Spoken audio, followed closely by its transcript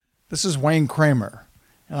This is Wayne Kramer,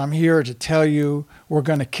 and I'm here to tell you we're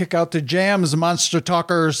going to kick out the jams, Monster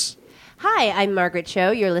Talkers. Hi, I'm Margaret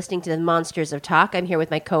Cho. You're listening to the Monsters of Talk. I'm here with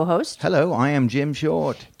my co-host. Hello, I am Jim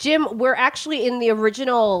Short. Jim, we're actually in the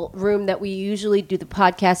original room that we usually do the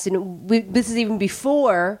podcast in. This is even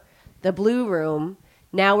before the Blue Room.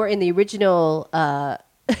 Now we're in the original, I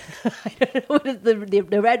don't know, what is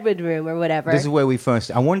the Redwood Room or whatever. This is where we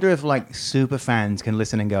first... I wonder if, like, super fans can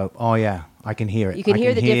listen and go, oh, yeah, I can hear it. You can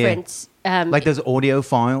hear the difference. Like those audio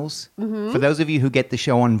files. Mm-hmm. For those of you who get the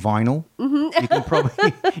show on vinyl, you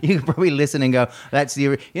can probably listen and go, that's the...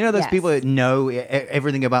 You know those people that know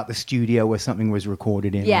everything about the studio where something was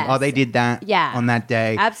recorded in? Yes. Like, oh, they did that on that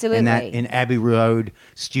day. Absolutely. In Abbey Road,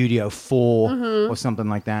 Studio 4 or something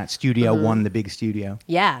like that. Studio 1, the big studio.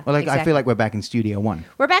 Yeah, Well, exactly. I feel like we're back in Studio 1.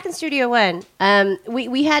 We're back in Studio One.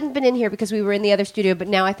 We hadn't been in here because we were in the other studio, but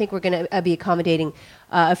now I think we're going to be accommodating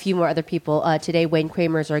a few more other people. Today, Wayne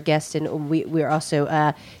Kramer is our guest, and we're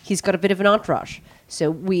also, he's got a bit of an entourage.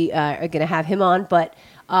 So we are going to have him on, but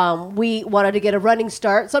we wanted to get a running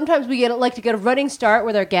start. Sometimes we like to get a running start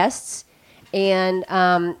with our guests and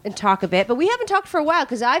talk a bit, but we haven't talked for a while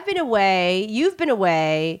because I've been away, you've been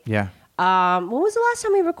away. Yeah. When was the last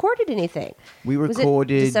time we recorded anything? We Was it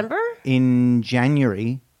recorded December? in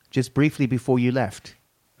January, just briefly before you left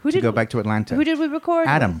to go back to Atlanta. Who did we record?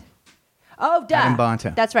 Adam. Oh, duh. Adam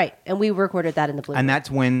Barter. That's right. And we recorded that in the Blue And Room. that's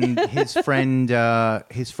when his friend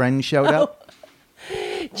showed up.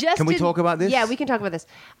 Justin, Can we talk about this? Yeah, we can talk about this.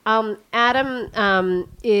 Adam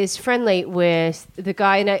is friendly with the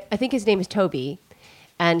guy, and I think his name is Toby.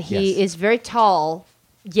 And he is very tall,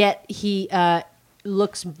 yet he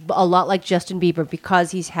looks a lot like Justin Bieber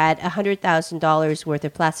because he's had $100,000 worth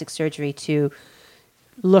of plastic surgery to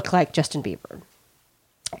look like Justin Bieber.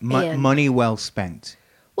 And- Money well spent.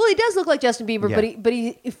 Well, he does look like Justin Bieber, Yeah. but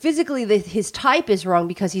he physically his type is wrong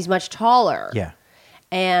because he's much taller. Yeah.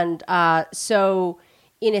 And so,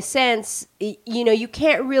 in a sense, you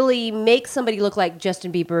can't really make somebody look like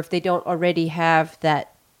Justin Bieber if they don't already have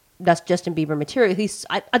that's Justin Bieber material.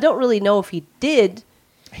 I don't really know if he did.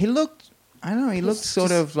 He looked, I don't know, he looked sort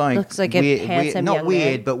just of like... looks like a handsome not young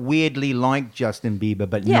weird, man. but weirdly like Justin Bieber,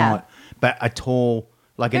 but Yeah. but a tall,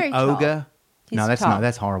 like Very an tall. ogre. He's No, that's tall. not.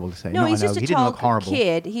 That's horrible to say. No, Not he's an just ogre. a He didn't tall look horrible.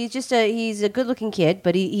 kid. He's a good-looking kid,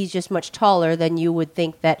 but he's just much taller than you would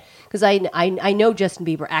think that. Because I know Justin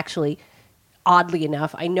Bieber actually. Oddly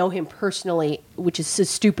enough, I know him personally, which is a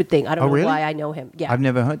stupid thing. I don't know really? why I know him. Yeah, I've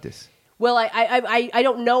never heard this. well, I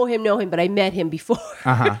don't know him, but I met him before.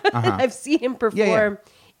 I've seen him perform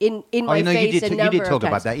in my face a number you did of talk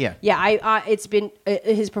about times. that, yeah. Yeah, it's been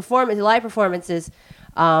his live performances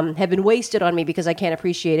have been wasted on me because I can't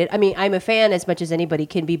appreciate it. I mean, I'm a fan as much as anybody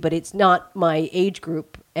can be, but it's not my age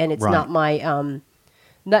group, and it's Right. not my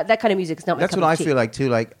not that kind of music. It's not my That's cup what I of tea. feel like too.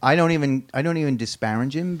 Like I don't even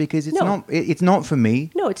disparage him because it's No. it's not for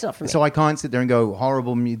me. No, it's not for me. So I can't sit there and go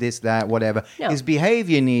horrible, this, that, whatever. No. His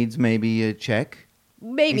behavior needs maybe a check.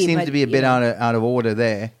 Maybe He seems but, to be a bit know. out of order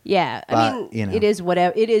there. Yeah, I But, mean, you know. it is what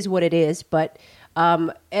it is. But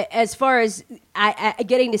as far as I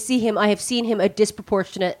getting to see him, I have seen him a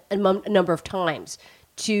disproportionate number of times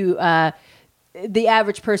to the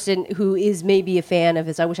average person who is maybe a fan of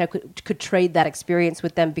his. I wish I could trade that experience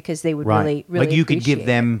with them because they would really like you could give appreciate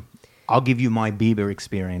them. I'll give you my Bieber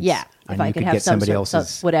experience. Yeah, and if I you could could have get some somebody sort-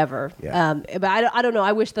 else's. whatever. Yeah. But I don't know.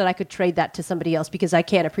 I wish that I could trade that to somebody else because I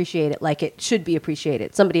can't appreciate it like it should be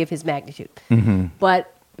appreciated. Somebody of his magnitude. Mm-hmm.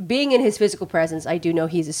 But being in his physical presence, I do know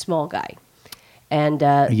he's a small guy, and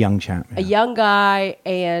A young chap. a young guy,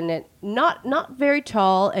 and not very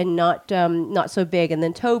tall, and not so big. And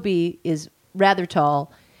then Toby is rather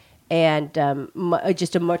tall, and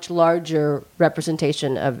just a much larger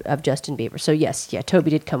representation of Justin Bieber. So yes, Toby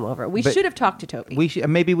did come over. We But should have talked to Toby. We should,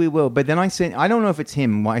 maybe we will. But then I don't know if it's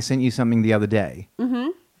him. I sent you something the other day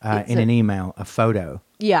in an email, a photo.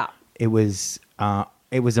 Yeah. It was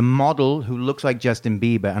a model who looks like Justin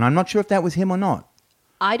Bieber, and I'm not sure if that was him or not.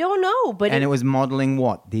 I don't know, but And it was modeling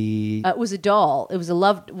what? it was a doll. It was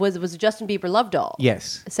a Justin Bieber love doll.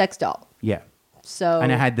 Yes. A sex doll. Yeah. So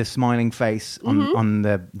And it had the smiling face on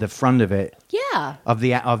the front of it yeah. of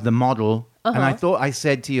the model. And I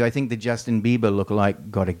said to you, I think the Justin Bieber lookalike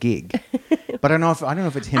got a gig. But I don't know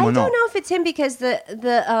if it's him I or don't not. know if it's him because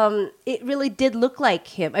the it really did look like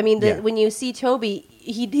him. I mean, Yeah. when you see Toby,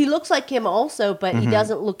 he looks like him also, but he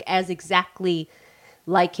doesn't look as exactly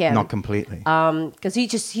like him. Not completely. Because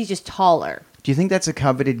he's just taller. Do you think that's a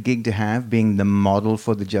coveted gig to have, being the model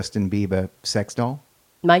for the Justin Bieber sex doll?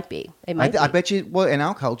 Might be. It might. I be. bet you. Well, in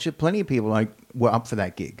our culture, plenty of people like were up for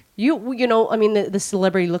that gig. You know, I mean, the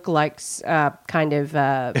celebrity lookalikes kind of.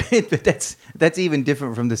 That's even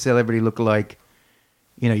different from the celebrity lookalike.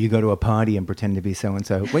 You know, you go to a party and pretend to be so and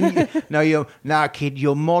so. When you kid,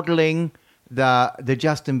 you're modeling the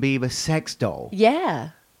Justin Bieber sex doll.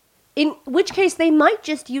 Yeah. In which case, they might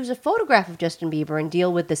just use a photograph of Justin Bieber and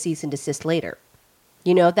deal with the cease and desist later.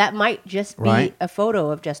 You know, that might just be a photo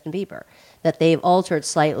of Justin Bieber that they've altered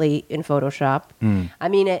slightly in Photoshop. I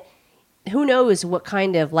mean, who knows what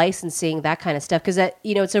kind of licensing, that kind of stuff, because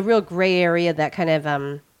it's a real gray area, that kind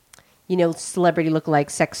of celebrity lookalike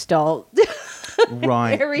sex doll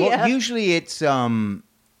right area. Well, usually it's really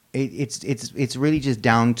just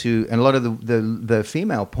down to, and a lot of the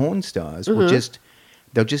female porn stars will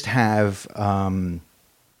they'll just have a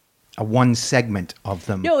one segment of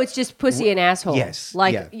them. No, it's just pussy and asshole. Yes,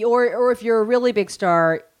 or if you're a really big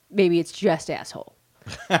star, maybe it's just asshole.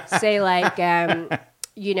 Say like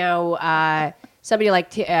somebody like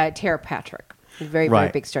Tara Patrick, a very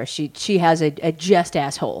big star. She has a just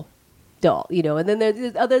asshole doll, and then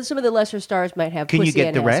there's some of the lesser stars might have. Can you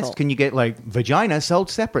get the rest? Asshole. Can you get like vagina sold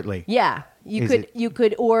separately? Yeah, you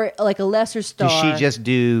could, or like a lesser star. Does she just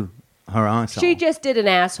do her asshole? She just did an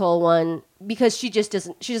asshole one because she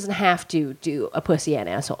doesn't have to do a pussy and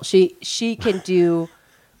asshole. She can do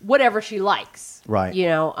whatever she likes. Right.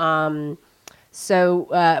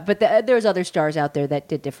 But there's other stars out there that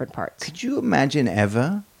did different parts. Could you imagine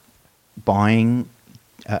ever buying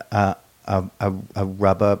a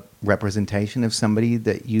rubber representation of somebody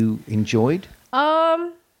that you enjoyed?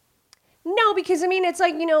 No, because I mean, it's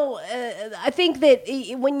like, I think that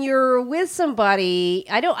when you're with somebody,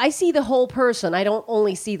 I see the whole person. I don't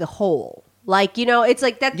only see the whole. Like, it's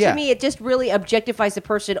like that to me. It just really objectifies the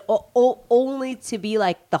person only to be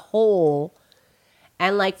like the whole.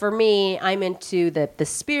 And like for me, I'm into the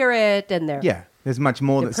spirit and their There's much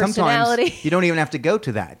more. That sometimes you don't even have to go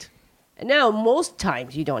to that. No, most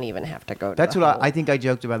times you don't even have to go to That's the what whole. I think I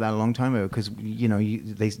joked about that a long time ago because,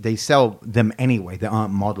 they sell them anyway. They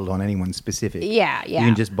aren't modeled on anyone specific. Yeah. You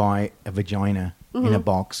can just buy a vagina in a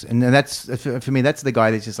box. And that's, for me, that's the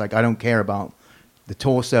guy that's just like, I don't care about the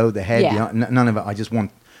torso, the head, none of it.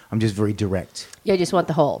 I'm just very direct. You just want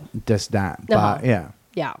the whole. Just that. Uh-huh. But yeah.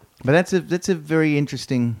 Yeah. But that's a very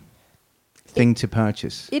interesting thing to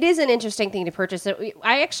purchase. It is an interesting thing to purchase.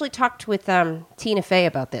 I actually talked with Tina Fey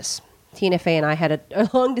about this. Tina Fey and I had a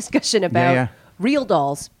long discussion about real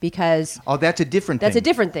dolls because... Oh, that's a different thing. That's a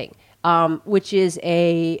different thing, which is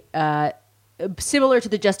similar to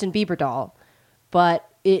the Justin Bieber doll, but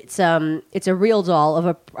it's a real doll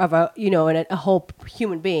of a whole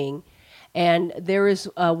human being. And there is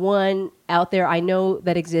one out there I know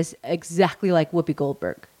that exists exactly like Whoopi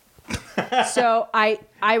Goldberg. So I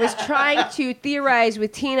was trying to theorize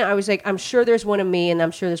with Tina. I was like, I'm sure there's one of me and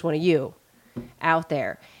I'm sure there's one of you out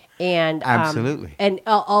there. And absolutely. And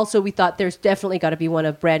also we thought there's definitely got to be one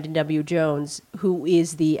of Brandon W. Jones, who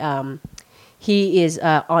is he is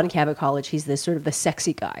on Cabot College. He's the sort of the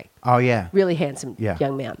sexy guy. Oh yeah. Really handsome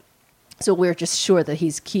young man. So we're just sure that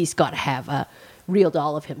he's got to have a real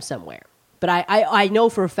doll of him somewhere. But I know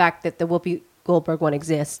for a fact that the Whoopi Goldberg one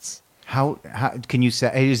exists. How can you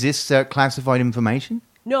say? Is this classified information?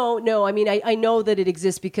 No. I mean, I know that it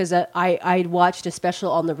exists because I watched a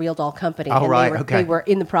special on the Real Doll Company. Oh, and right. They were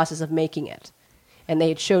in the process of making it. And they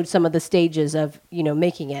had showed some of the stages of,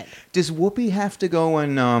 making it. Does Whoopi have to go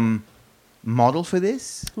and model for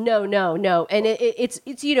this? No. And it's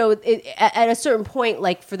at a certain point,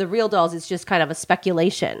 like for the Real Dolls, it's just kind of a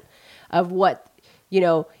speculation of what,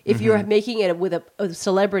 if you're making it with a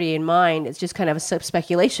celebrity in mind, it's just kind of a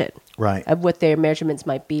speculation. Right. Of what their measurements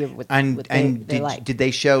might be or what they like. Did they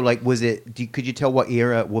show, like, could you tell what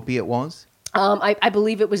era Whoopi it was? I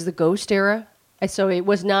believe it was the Ghost era. So it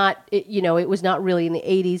was not, it was not really in the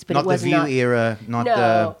 80s, but not it was the View era, not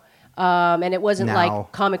no. And it wasn't now.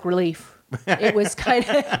 like Comic Relief. It was kind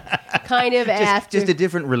of after. Just a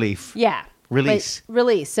different relief. Yeah. Release.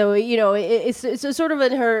 So, it's a sort of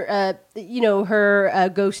in her,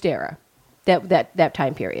 her Ghost era, that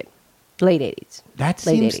time period. Late 80s. That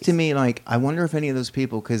seems to me like, I wonder if any of those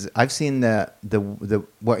people, because I've seen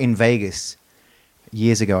we're in Vegas,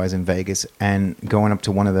 years ago I was in Vegas, and going up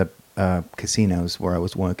to one of the casinos where I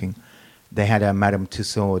was working, they had a Madame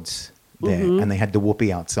Tussauds there, and they had the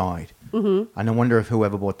Whoopi outside. Mm-hmm. And I wonder if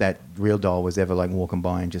whoever bought that real doll was ever like walking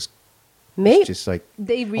by and just like...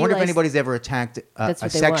 They realized I wonder if anybody's ever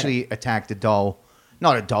sexually attacked a doll,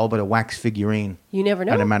 not a doll, but a wax figurine. You never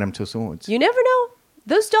know. At a Madame Tussauds. You never know.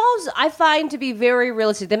 Those dolls I find to be very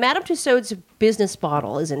realistic. The Madame Tussauds business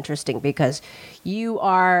model is interesting because you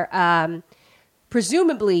are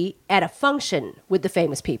presumably at a function with the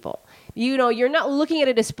famous people. you're not looking at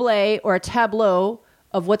a display or a tableau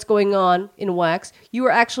of what's going on in wax. You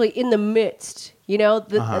are actually in the midst.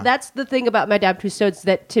 That's the thing about Madame Tussauds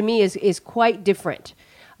that to me is quite different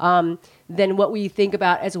than what we think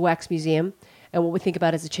about as a wax museum and what we think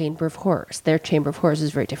about as a Chamber of Horrors. Their Chamber of Horrors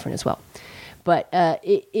is very different as well. But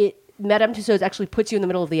Madame Tussauds actually puts you in the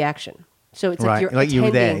middle of the action. So it's like you're attending, you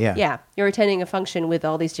were there, yeah. You're attending a function with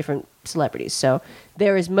all these different celebrities. So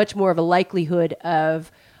there is much more of a likelihood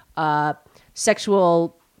of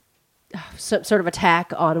sexual sort of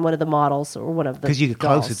attack on one of the models or one of the because you get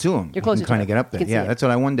closer to them. You're closer you can kind of get up there. Yeah, it. that's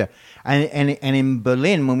what I wonder. And in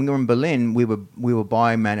Berlin, when we were in Berlin, we were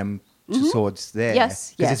by Madame Tussauds there.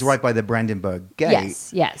 Yes, because it's right by the Brandenburg Gate.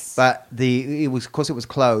 Yes. But it was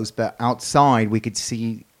closed, but outside we could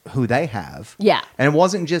see who they have. Yeah. And it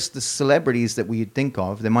wasn't just the celebrities that we'd think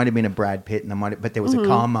of. There might have been a Brad Pitt, but there was a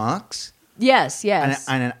Karl Marx. Yes. And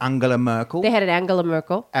an Angela Merkel. They had an Angela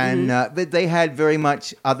Merkel. And they had very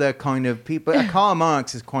much other kind of people. Karl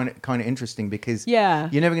Marx is kind of interesting because you're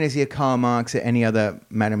never going to see a Karl Marx at any other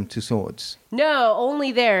Madame Tussauds. No,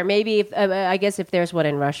 only there. Maybe I guess if there's one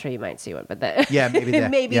in Russia, you might see one. But maybe there.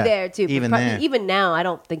 maybe there too. Even but there. Even now, I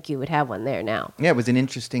don't think you would have one there now. Yeah, it was an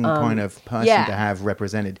interesting kind of person to have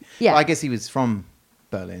represented. Yeah, well, I guess he was from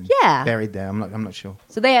Berlin. Yeah, buried there. I'm not sure.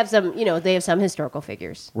 So they have some, historical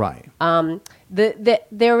figures. Right.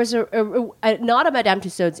 There was not a Madame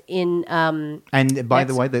Tussauds in. And by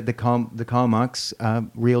the way, the Karl Marx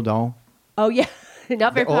real doll. Oh yeah,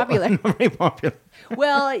 not very popular. Not very popular.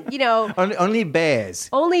 Well, only bears.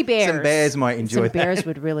 Only bears. Some bears might enjoy that. Some bears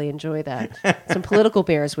would really enjoy that. Some political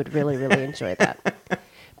bears would really, really enjoy that.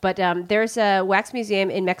 But there's a wax museum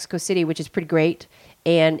in Mexico City, which is pretty great,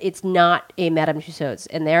 and it's not a Madame Tussauds.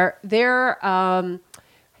 And their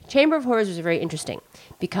Chamber of Horrors was very interesting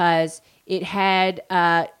because it had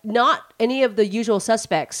not any of the usual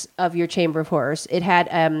suspects of your Chamber of Horrors. It had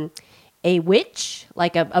a witch,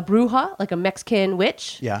 like a bruja, like a Mexican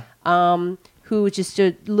witch. Yeah. Who was just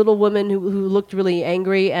a little woman who looked really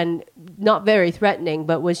angry and not very threatening,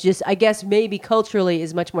 but was just, I guess, maybe culturally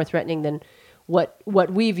is much more threatening than what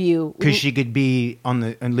we view. Because she could be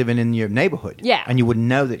and living in your neighborhood. Yeah. And you wouldn't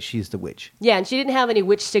know that she's the witch. Yeah, and she didn't have any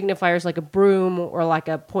witch signifiers like a broom or like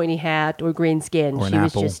a pointy hat or green skin. Or an she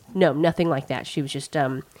was apple. just, no, nothing like that. She was just,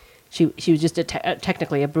 she was just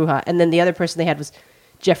technically a bruja. And then the other person they had was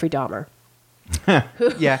Jeffrey Dahmer.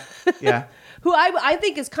 Yeah. Who I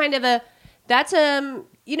think is kind of that's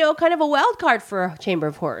kind of a wild card for a Chamber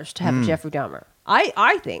of Horrors to have a Jeffrey Dahmer.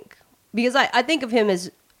 I think, because I think of him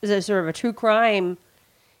as a sort of a true crime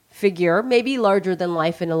figure, maybe larger than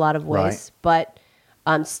life in a lot of ways, but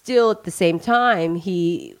still at the same time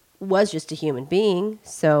he was just a human being.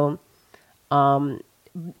 So,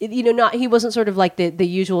 he wasn't sort of like the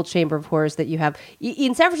usual Chamber of Horrors that you have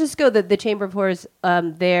in San Francisco. The Chamber of Horrors,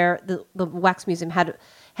 the Wax Museum had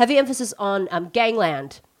heavy emphasis on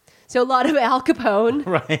gangland. So a lot of Al Capone,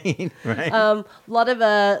 right. A lot of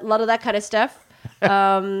that kind of stuff.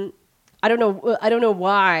 I don't know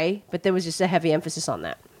why, but there was just a heavy emphasis on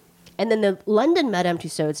that. And then the London Madame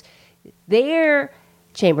Tussauds, their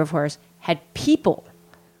Chamber of Horrors had people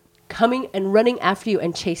coming and running after you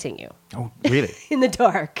and chasing you. Oh, really? In the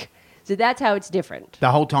dark. So that's how it's different.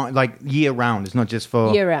 The whole time, like year round. It's not just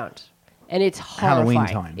for year round. And it's horrifying. Halloween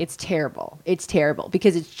time. It's terrible. It's terrible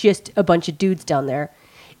because it's just a bunch of dudes down there.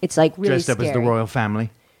 It's like really dressed up scary. as the royal family.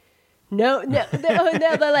 No,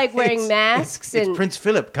 they're like wearing masks. It's Prince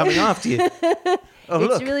Philip coming after you.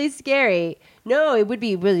 It's really scary. No, it would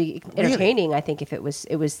be really entertaining. Really? I think if it was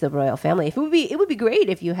the royal family. It would be great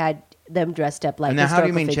if you had them dressed up like. And now, how do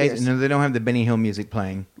you mean figures. chase? No, they don't have the Benny Hill music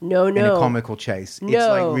playing. No. In a comical chase. No. It's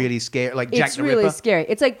like really scary, like Jack the Ripper. It's really scary.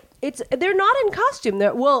 It's like they're not in costume.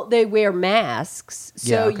 They wear masks,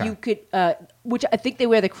 so you could. Which I think they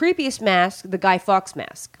wear the creepiest mask, the Guy Fawkes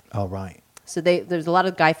mask. Oh right. So there's a lot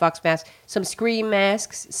of Guy Fawkes masks, some Scream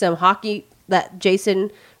masks, some hockey that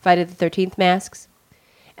Jason Friday the 13th masks,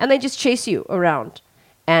 and they just chase you around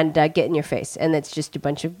and get in your face, and it's just a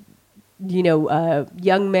bunch of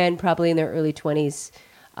young men, probably in their early 20s,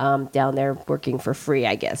 down there working for free,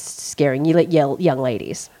 I guess, scaring young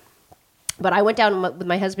ladies. But I went down with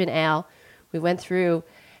my husband Al. We went through,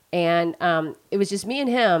 and it was just me and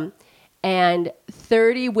him, and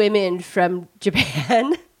 30 women from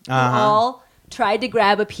Japan. All tried to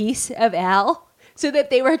grab a piece of Al so that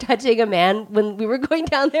they were touching a man when we were going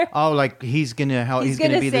down there. Oh, like he's gonna help. He's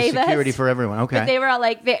gonna be the security for everyone. Okay. But they were all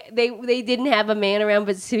like they didn't have a man around,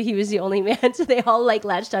 but so he was the only man, so they all like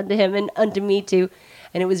latched onto him and onto me too,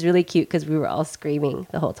 and it was really cute because we were all screaming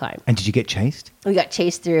the whole time. And did you get chased? We got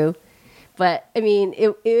chased through, but I mean,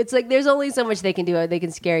 it's like there's only so much they can do. They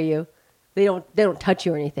can scare you. They don't touch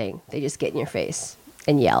you or anything. They just get in your face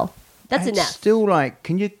and yell. That's it's enough. Still, like,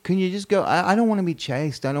 can you just go? I don't want to be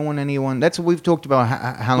chased. I don't want anyone. That's what we've talked about.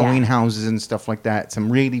 Halloween houses and stuff like that.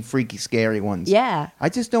 Some really freaky, scary ones. Yeah. I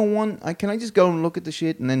just don't want. Can I just go and look at the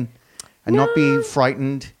shit and then not be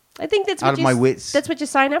frightened? I think that's out of my wits. That's what you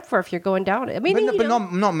sign up for if you're going down it. I mean, but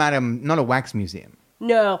not a wax museum.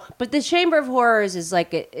 No, but the Chamber of Horrors is like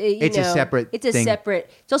it's a separate. It's a thing.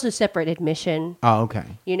 separate. It's also separate admission. Oh, okay.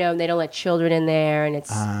 And they don't let children in there, and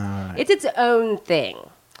it's right. it's its own thing.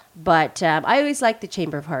 But I always like the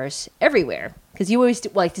Chamber of Horrors everywhere because you always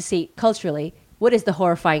like to see culturally what is the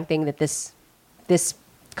horrifying thing that this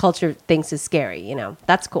culture thinks is scary.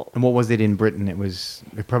 That's cool. And what was it in Britain? It was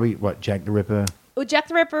probably Jack the Ripper. Oh, Jack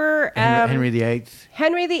the Ripper. Henry VIII.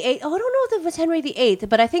 Henry VIII. Oh, I don't know if it was Henry VIII,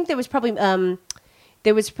 but I think there was probably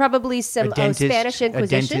some Spanish Inquisition. A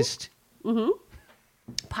dentist. Mm-hmm.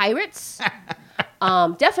 Pirates.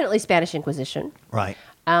 Definitely Spanish Inquisition. Right.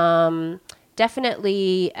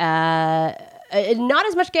 Definitely not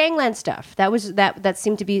as much gangland stuff. That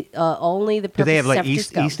seemed to be only the. Do they have like San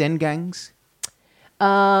Francisco. East End gangs?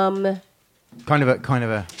 Kind of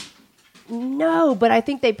a. No, but I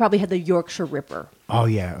think they probably had the Yorkshire Ripper. Oh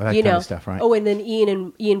yeah, that kind of stuff, right? Oh, and then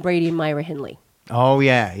Ian Brady and Myra Hindley. Oh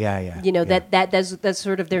yeah. That's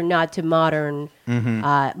sort of their nod to modern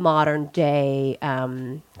day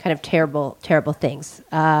kind of terrible things.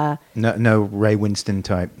 No Ray Winston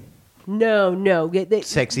type. No.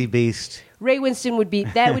 Sexy beast. Ray Winston would be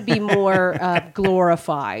more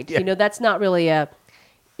glorified. Yeah. That's not really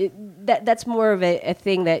that's more of a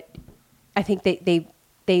thing that I think they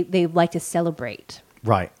like to celebrate.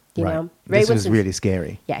 Right. You right. know, This was really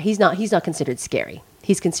scary. Yeah, he's not considered scary.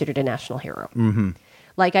 He's considered a national hero. Mm-hmm.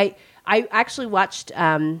 Like I actually watched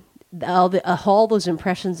all those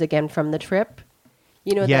impressions again from the trip.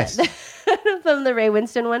 Yes. From the Ray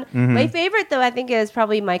Winston one. Mm-hmm. My favorite, though, I think is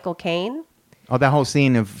probably Michael Caine. Oh, that whole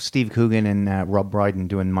scene of Steve Coogan and Rob Brydon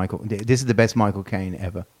doing Michael. This is the best Michael Caine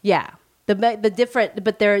ever. Yeah, the different,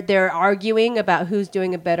 but they're arguing about who's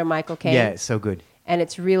doing a better Michael Caine. Yeah, it's so good. And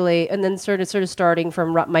it's really, and then sort of starting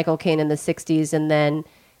from Michael Caine in the '60s, and then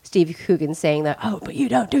Steve Coogan saying that, oh, but you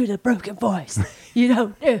don't do the broken voice. You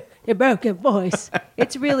don't do the broken voice.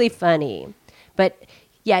 It's really funny. But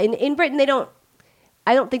yeah, in Britain,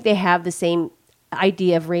 I don't think they have the same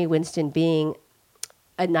idea of Ray Winston being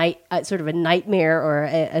sort of a nightmare or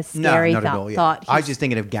a scary not at all, yeah. thought. I was just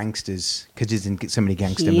thinking of gangsters because he's in so many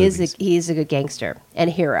gangster movies. He is a good gangster and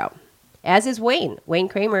hero, as is Wayne. Wayne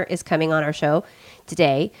Kramer is coming on our show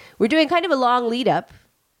today. We're doing kind of a long lead up,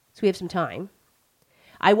 so we have some time.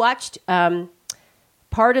 I watched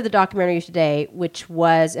part of the documentary today, which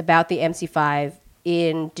was about the MC5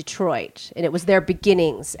 in Detroit, and it was their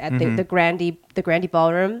beginnings at the Grandy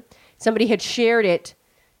Ballroom. Somebody had shared it,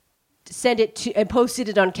 sent it to, and posted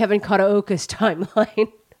it on Kevin Karaoke's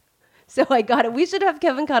timeline. So I got it. We should have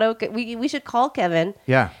Kevin Karaoke. We should call Kevin,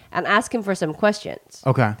 and ask him for some questions.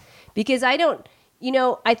 Okay, because I don't.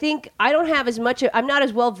 I think I don't have as much. I'm not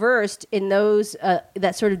as well versed in those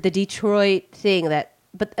that sort of the Detroit thing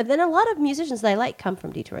But then a lot of musicians that I like come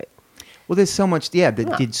from Detroit. Well, there's so much, that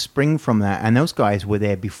did spring from that, and those guys were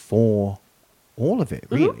there before all of it.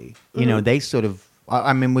 Really, they sort of.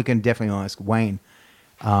 I mean, we can definitely ask Wayne,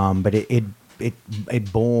 but it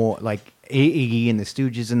bore like Iggy and the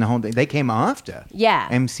Stooges and the whole thing. They came after. Yeah.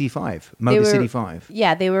 MC5, Motor City 5.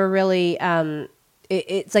 Yeah, they were really.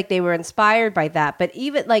 It's like they were inspired by that, but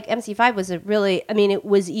even like MC5 was it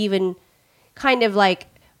was even kind of like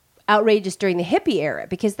outrageous during the hippie era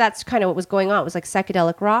because that's kind of what was going on. It was like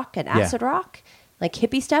psychedelic rock and acid rock, like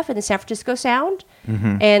hippie stuff in the San Francisco sound,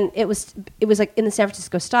 and it was like in the San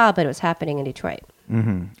Francisco style, but it was happening in Detroit.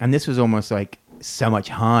 Mm-hmm. And this was almost like so much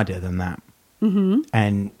harder than that,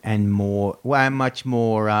 and more, much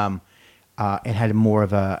more. It had more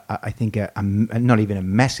of I think not even a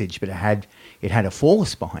message, but it had a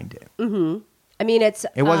force behind it. Mm-hmm. I mean, it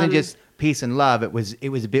wasn't just peace and love. It was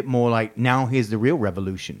a bit more like, now here's the real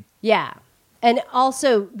revolution. Yeah. And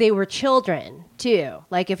also they were children too.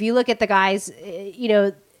 Like if you look at the guys,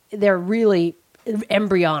 they're really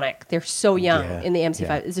embryonic. They're so young in the MC5.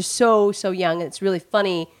 Yeah. They're so young. And it's really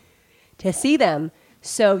funny to see them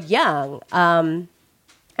so young. And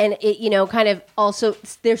it, kind of also,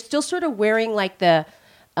 they're still sort of wearing like the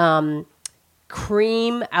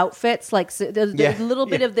cream outfits, like there's a little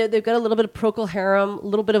bit of they've got a little bit of Procol Harum, a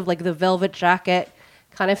little bit of like the velvet jacket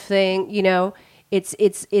kind of thing.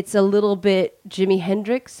 It's a little bit Jimi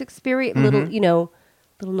Hendrix experience, little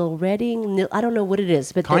Noel Redding. I don't know what it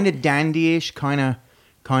is, but kind of dandyish, kind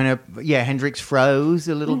of Hendrix froze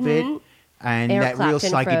a little bit, and Eric that real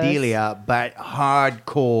Clapton psychedelia, but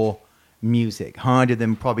hardcore music, harder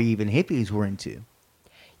than probably even hippies were into.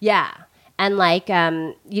 Yeah. And like,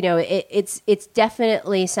 it's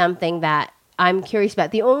definitely something that I'm curious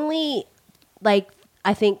about. The only, like,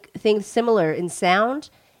 I think things similar in sound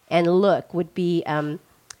and look would be the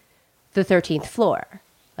 13th Floor,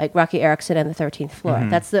 like Rocky Erickson and the 13th Floor. Mm-hmm.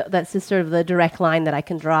 That's the sort of the direct line that I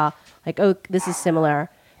can draw. Like, oh, this is similar,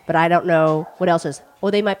 but I don't know what else is. Oh,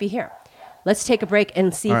 they might be here. Let's take a break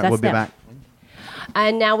and see All if right, that's we'll be them. back.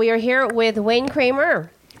 And now we are here with Wayne Kramer.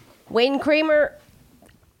 Wayne Kramer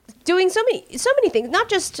doing so many things. Not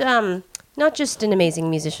just an amazing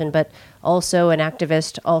musician, but also an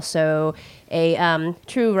activist, also a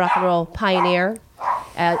true rock and roll pioneer,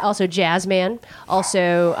 also jazz man,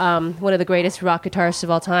 also one of the greatest rock guitarists of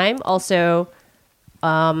all time. Also,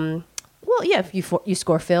 you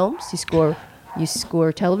score films, you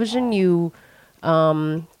score television, you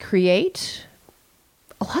create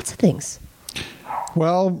lots of things.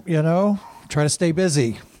 Well, try to stay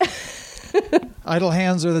busy. Idle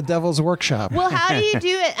hands are the devil's workshop. Well, how do you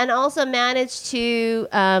do it and also manage to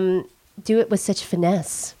do it with such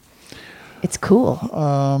finesse? It's cool.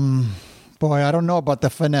 Boy, I don't know about the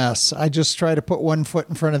finesse. I just try to put one foot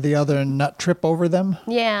in front of the other and not trip over them.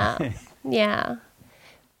 Yeah, yeah.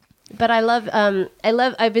 But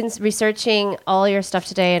I've been researching all your stuff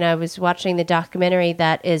today, and I was watching the documentary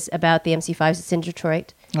that is about the MC5s. It's in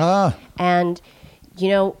Detroit. Ah, And,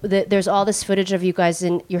 there's all this footage of you guys,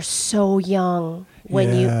 and you're so young but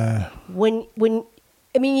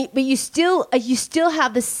you still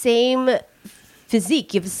have the same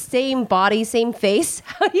physique. You have the same body, same face.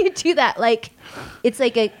 How do you do that? Like, it's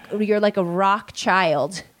like you're like a rock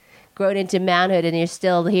child grown into manhood, and you're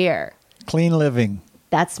still here. clean living.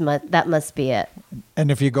 That must be it. And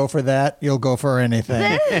if you go for that, you'll go for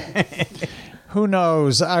anything. Who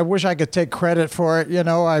knows? I wish I could take credit for it.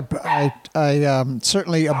 I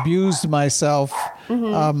certainly abused myself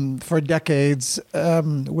for decades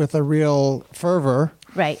with a real fervor.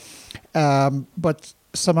 Right. But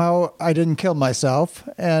somehow I didn't kill myself.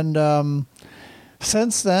 And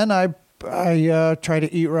since then, I try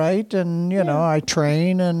to eat right, and I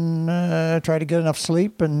train and try to get enough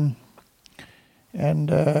sleep, and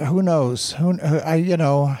who knows?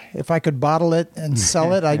 If I could bottle it and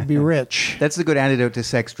sell it, I'd be rich. That's the good antidote to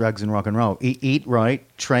sex, drugs, and rock and roll. Eat right,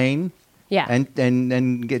 train, Yeah.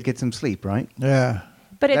 and get some sleep, right? Yeah.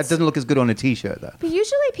 But That it's doesn't look as good on a T-shirt, though. but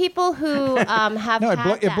usually people who have No,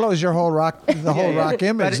 it blows your whole rock, the whole rock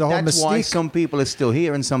image, the whole That's why mystique. some people are still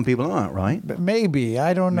here and some people aren't, right? But maybe,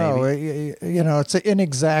 I don't know. It's an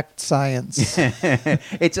inexact science.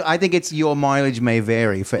 I think it's your mileage may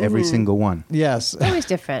vary for every single one. Yes. always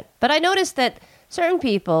different. But I noticed that certain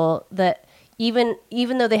people that even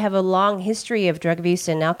though they have a long history of drug abuse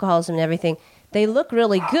and alcoholism and everything, they look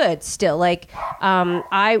really good still. Like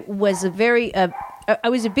I was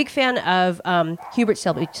a big fan of Hubert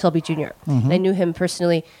Selby Jr. I knew him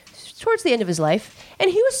personally towards the end of his life, and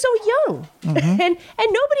he was so young, and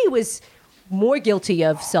nobody was more guilty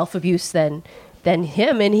of self-abuse than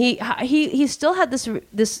him. And he still had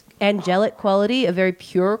this angelic quality, a very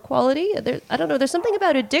pure quality. I don't know. There's something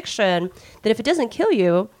about addiction that if it doesn't kill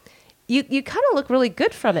you, you kind of look really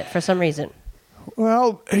good from it for some reason.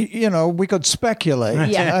 Well, we could speculate.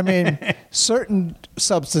 Yeah. I mean, certain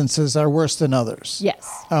substances are worse than others.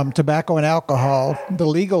 Yes. Tobacco and alcohol, the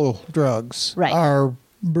legal drugs, Right. are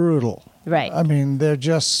brutal. Right. I mean,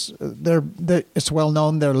 it's well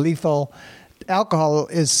known they're lethal. Alcohol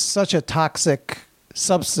is such a toxic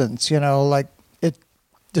substance, like it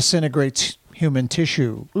disintegrates human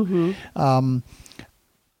tissue. On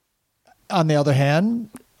the other hand,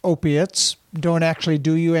 opiates don't actually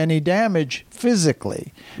do you any damage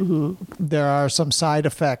physically. There are some side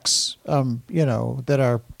effects, that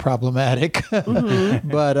are problematic.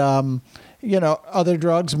 But, other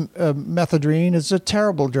drugs, methadone is a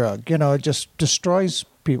terrible drug. It just destroys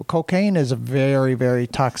people. Cocaine is a very, very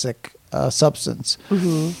toxic substance.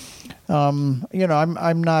 I'm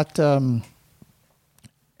not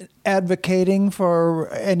advocating for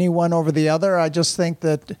any one over the other. I just think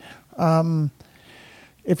that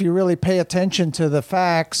if you really pay attention to the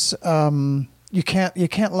facts, you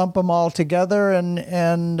can't lump them all together,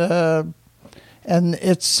 and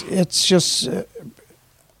it's just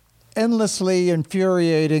endlessly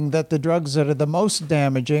infuriating that the drugs that are the most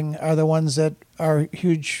damaging are the ones that are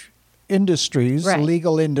huge industries, Right.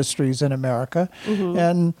 legal industries in America,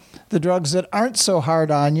 and the drugs that aren't so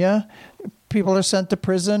hard on you, people are sent to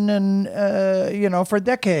prison and for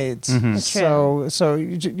decades. So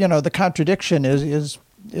the contradiction is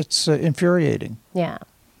infuriating. Yeah.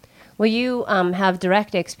 Well, you have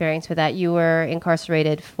direct experience with that. You were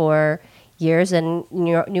incarcerated for years, and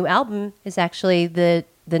your new album is actually the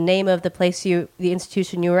name of the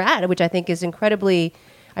institution you were at, which I think is incredibly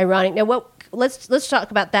ironic. Now, let's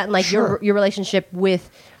talk about that and like Sure. your relationship with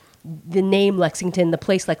the name Lexington, the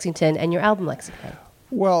place Lexington, and your album Lexington.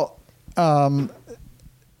 Well,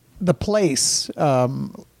 the place,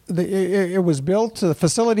 it was built. The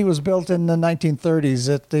facility was built in the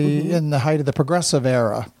 1930s in the height of the progressive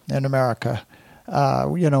era in America.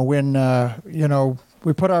 When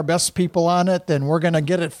we put our best people on it, then we're going to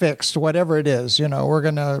get it fixed, whatever it is. We're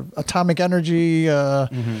going to atomic energy,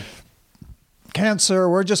 cancer.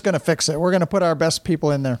 We're just going to fix it. We're going to put our best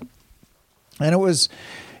people in there, and it was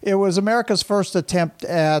America's first attempt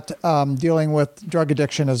at dealing with drug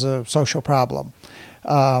addiction as a social problem.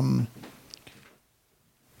 When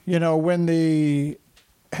the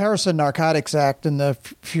Harrison Narcotics Act and the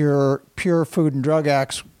Pure Food and Drug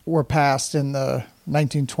Acts were passed in the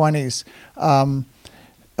 1920s,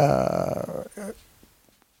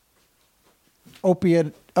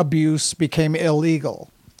 opiate abuse became illegal.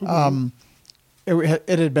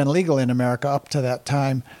 It had been legal in America up to that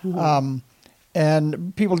time.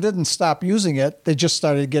 And people didn't stop using it. They just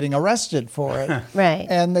started getting arrested for it. Right.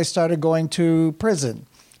 And they started going to prison.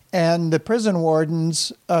 And the prison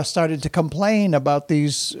wardens started to complain about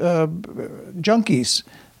these junkies.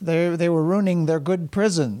 They were ruining their good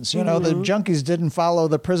prisons. The junkies didn't follow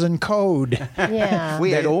the prison code. Yeah.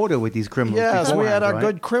 We had order with these criminals. Yes, we had our right?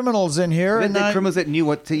 good criminals in here. And the criminals that knew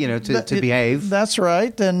what to behave. That's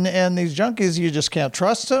right. And these junkies, you just can't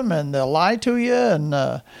trust them, and they'll lie to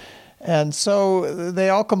you. And so they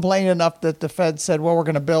all complained enough that the Fed said, well, we're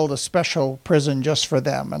going to build a special prison just for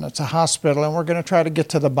them. And it's a hospital, and we're going to try to get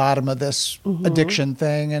to the bottom of this addiction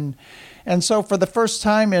thing. And so for the first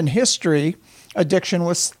time in history, addiction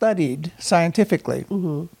was studied scientifically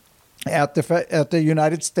at the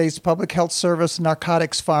United States Public Health Service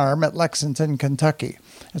Narcotics Farm at Lexington, Kentucky.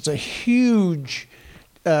 It's a huge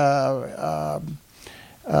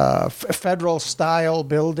federal-style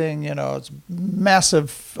building. It's a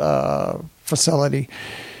massive facility,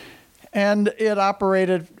 and it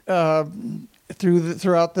operated throughout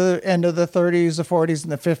the end of the 30s, the 40s,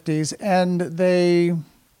 and the 50s. And the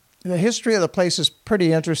history of the place is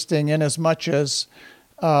pretty interesting in as much as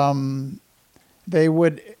they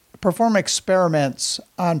would perform experiments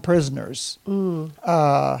on prisoners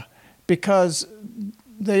because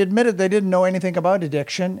they admitted they didn't know anything about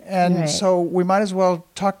addiction. And Right. so we might as well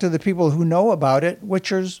talk to the people who know about it,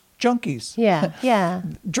 which are junkies. Yeah. Yeah.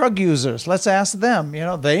 Drug users. Let's ask them.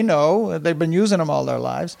 They know. They've been using them all their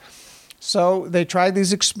lives. So they tried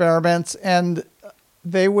these experiments, and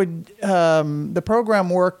they would the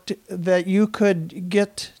program worked that you could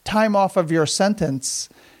get time off of your sentence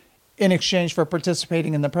in exchange for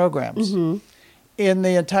participating in the programs. In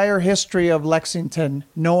the entire history of Lexington,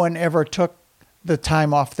 no one ever took the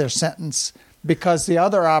time off their sentence because the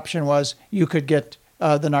other option was you could get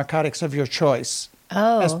the narcotics of your choice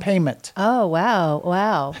as payment. Oh,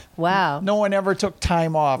 wow. No one ever took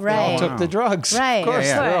time off. They all Right. took the drugs. Right. Of course,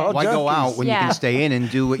 Yeah. they're all Why go junkies. out when you Yeah. can stay in and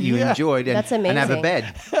do what you enjoyed and, That's and have a amazing.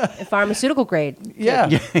 bed? Pharmaceutical grade. Yeah.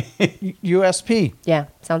 USP. Yeah.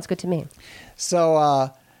 Sounds good to me. So,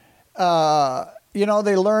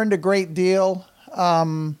 they learned a great deal.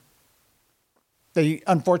 They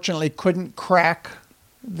unfortunately couldn't crack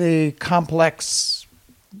the complex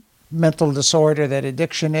mental disorder that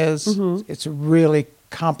addiction is. It's a really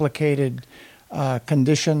complicated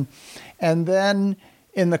condition. And then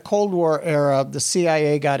in the Cold War era, the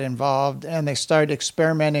CIA got involved and they started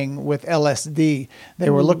experimenting with LSD. They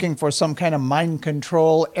were looking for some kind of mind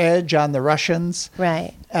control edge on the Russians.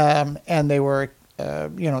 Right. And they were,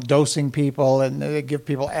 dosing people, and they give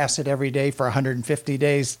people acid every day for 150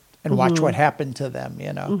 days and watch what happened to them.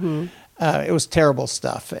 It was terrible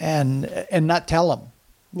stuff, and not tell them.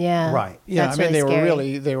 Yeah. Right. Yeah, That's I mean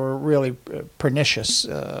really they were really pernicious,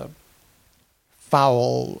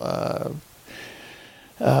 foul.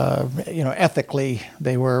 Ethically,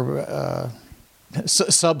 they were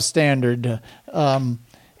substandard,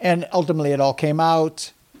 and ultimately it all came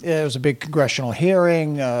out. There was a big congressional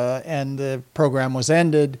hearing, and the program was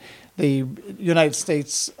ended. The United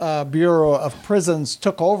States Bureau of Prisons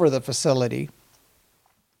took over the facility,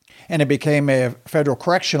 and it became a federal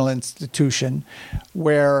correctional institution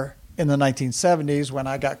where in the 1970s, when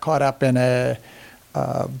I got caught up in a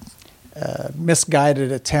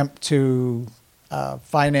misguided attempt to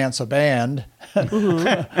finance a band,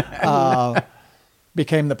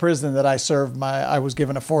 became the prison that I served. I was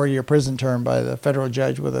given a 4-year prison term by the federal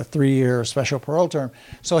judge with a 3-year special parole term.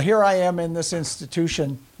 So here I am in this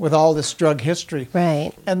institution with all this drug history.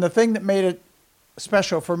 Right. And the thing that made it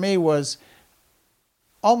special for me was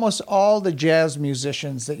almost all the jazz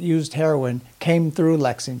musicians that used heroin came through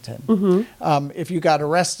Lexington. If you got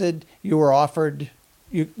arrested, you were offered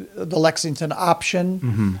the Lexington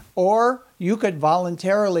option, or you could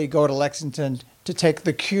voluntarily go to Lexington to take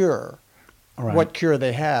the cure, what cure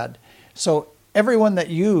they had. So everyone that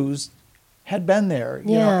used had been there.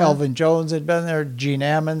 You know, Elvin Jones had been there, Gene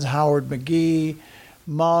Ammons, Howard McGee,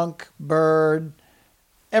 Monk, Bird.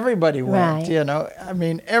 Everybody went, you know. I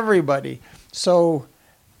mean, everybody. So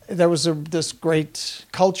there was this great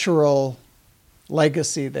cultural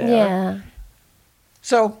legacy there. Yeah.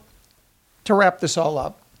 So to wrap this all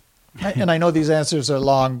up, and I know these answers are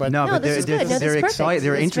long, but No, but this is good. No, this they're is exciting. perfect.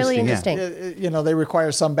 They're It's really interesting. interesting. you know, they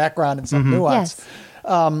require some background and some nuance.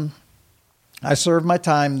 Yes. I served my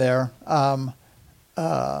time there, and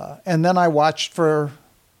then I watched for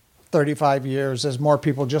 35 years as more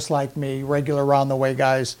people just like me, regular round-the-way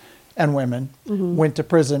guys and women, went to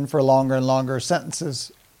prison for longer and longer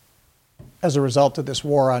sentences as a result of this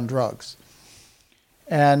war on drugs.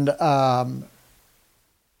 And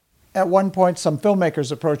at one point, some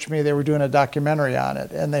filmmakers approached me. They were doing a documentary on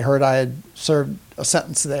it, and they heard I had served a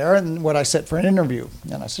sentence there and would I sit for an interview.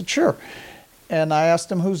 And I said, sure. And I asked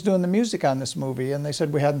them, who's doing the music on this movie? And they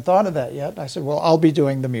said, we hadn't thought of that yet. I said, well, I'll be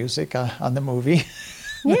doing the music on the movie.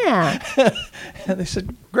 Yeah. And they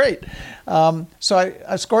said, great. So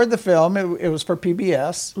I scored the film. It was for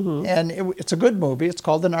PBS, and it's a good movie. It's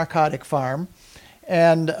called The Narcotic Farm.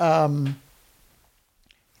 And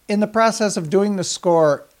in the process of doing the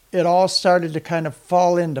score, it all started to kind of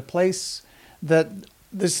fall into place, that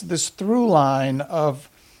this through line of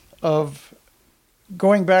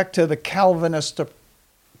going back to the Calvinist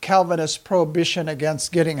prohibition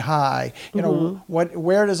against getting high. You know,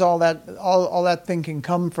 where does all that thinking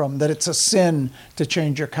come from? That it's a sin to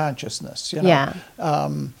change your consciousness. You know? Yeah.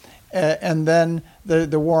 And then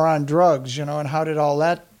the war on drugs. You know, and how did all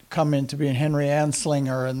that come into being? Henry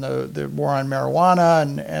Anslinger and the war on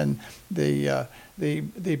marijuana and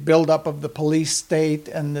the buildup of the police state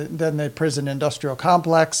and then the prison industrial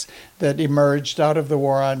complex that emerged out of the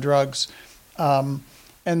war on drugs.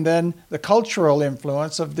 And then the cultural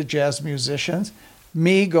influence of the jazz musicians,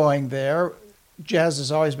 me going there. Jazz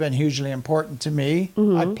has always been hugely important to me.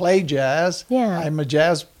 I play jazz. Yeah. I'm a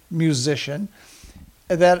jazz musician.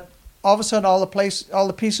 That all of a sudden all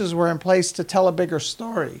the pieces were in place to tell a bigger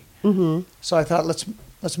story. So I thought,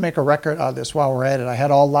 let's make a record out of this while we're at it. I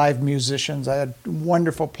had all live musicians. I had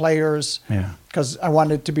wonderful players because I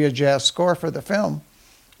wanted it to be a jazz score for the film.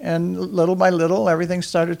 And little by little, everything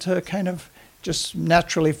started to kind of just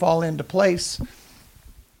naturally fall into place.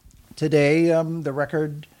 Today, the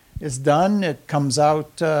record is done. It comes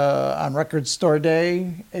out on Record Store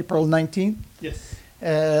Day, April 19th. Yes.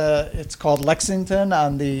 It's called Lexington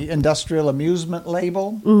on the Industrial Amusement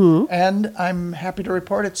label. And I'm happy to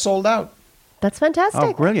report it's sold out. That's fantastic.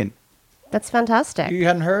 Oh, brilliant. That's fantastic. You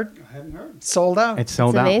hadn't heard? I haven't heard. It's sold out. It's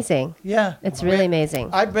sold It's out. amazing. Yeah. It's really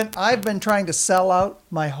amazing. I've been trying to sell out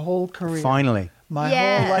my whole career. Finally. My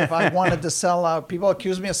Yeah. whole life, I wanted to sell out. People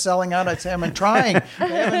accuse me of selling out. I'd say, I've been trying. They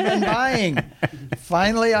haven't been buying.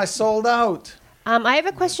 Finally, I sold out. I have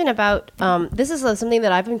a question about this is something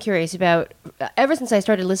that I've been curious about ever since I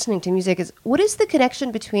started listening to music. Is what is the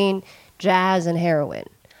connection between jazz and heroin?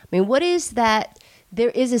 I mean, what is that? There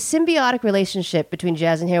is a symbiotic relationship between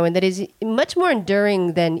jazz and heroin that is much more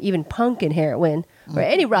enduring than even punk and heroin or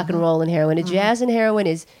any rock and roll and heroin. Jazz and heroin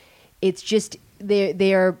it's just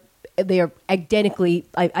they are identically,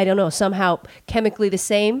 I don't know, somehow chemically the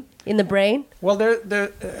same in the brain. Well,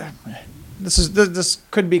 this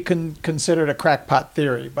could be considered a crackpot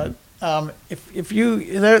theory, but if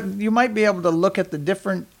you might be able to look at the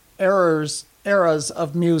different eras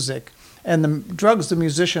of music and the drugs the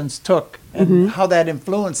musicians took and how that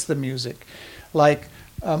influenced the music, like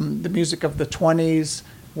the music of the 20s,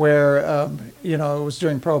 where it was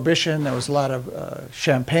during Prohibition. There was a lot of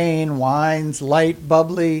champagne, wines, light,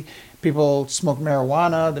 bubbly. People smoked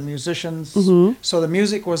marijuana. The musicians, so the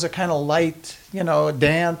music was a kind of light,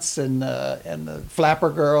 dance and the flapper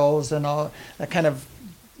girls and all that kind of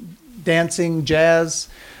dancing jazz.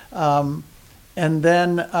 And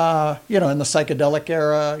then in the psychedelic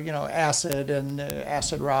era, acid and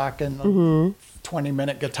acid rock and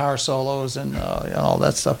 20-minute guitar solos and all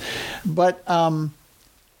that stuff. But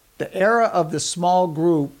the era of the small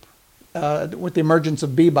group with the emergence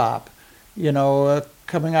of bebop,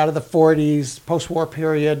 coming out of the 40s, post-war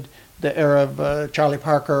period, the era of Charlie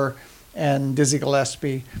Parker and Dizzy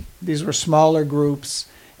Gillespie. These were smaller groups,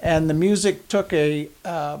 and the music took a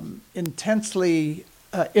intensely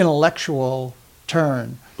intellectual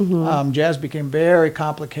turn. Jazz became very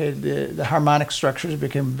complicated. The harmonic structures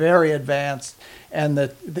became very advanced, and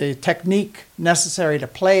the technique necessary to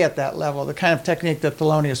play at that level, the kind of technique that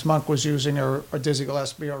Thelonious Monk was using, or Dizzy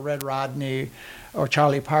Gillespie, or Red Rodney, or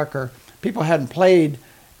Charlie Parker, people hadn't played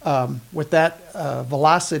with that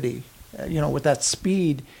velocity, with that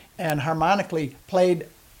speed, and harmonically played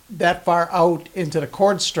that far out into the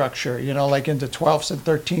chord structure, like into 12th and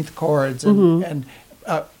 13th chords, and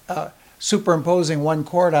superimposing one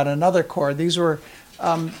chord on another chord. These were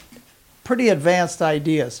pretty advanced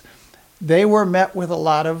ideas. They were met with a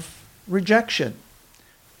lot of rejection.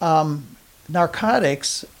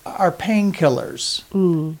 Narcotics are painkillers.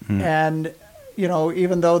 And,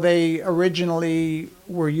 even though they originally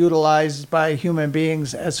were utilized by human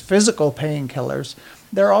beings as physical painkillers,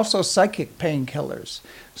 they're also psychic painkillers.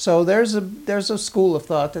 So there's a school of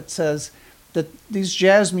thought that says that these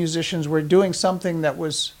jazz musicians were doing something that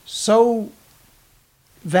was so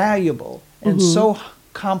valuable and so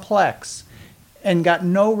complex and got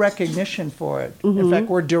no recognition for it. In fact,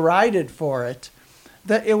 were derided for it,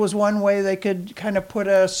 that it was one way they could kind of put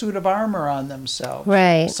a suit of armor on themselves,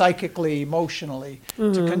 right, psychically, emotionally,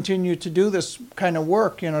 to continue to do this kind of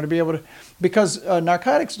work, to be able to, because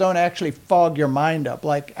narcotics don't actually fog your mind up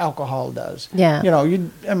like alcohol does. Yeah.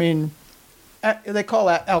 They call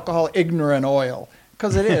that alcohol ignorant oil,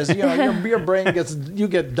 because it is. Your brain you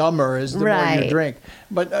get dumber as the more you drink.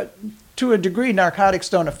 But to a degree, narcotics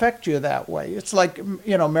don't affect you that way. It's like,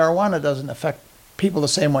 marijuana doesn't affect people the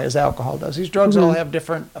same way as alcohol does. These drugs all have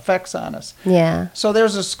different effects on us. Yeah. So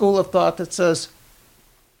there's a school of thought that says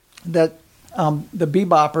that the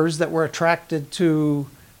beboppers that were attracted to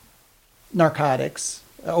narcotics,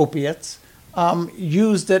 opiates,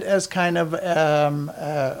 used it as kind of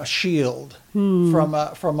a shield from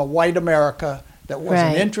a white America that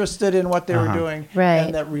wasn't interested in what they were doing,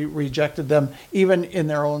 and that rejected them. Even in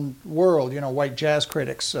their own world, white jazz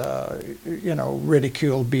critics,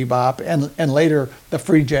 ridiculed bebop, and later the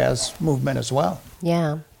free jazz movement as well.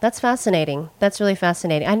 Yeah, that's fascinating. That's really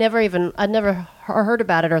fascinating. I'd never heard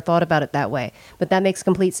about it or thought about it that way, but that makes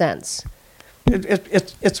complete sense.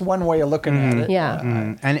 It's one way of looking at it. Yeah.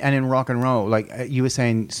 And in rock and roll, like you were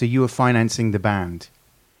saying, so you were financing the band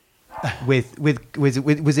with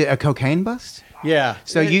was it a cocaine bust? Yeah.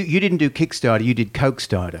 So you didn't do Kickstarter, you did Coke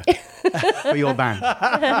Starter for your band.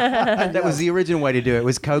 That was the original way to do it,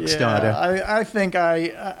 was Coke Starter. Yeah, I think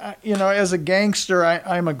as a gangster,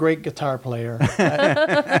 I'm a great guitar player.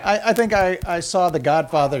 I think I saw The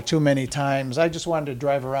Godfather too many times. I just wanted to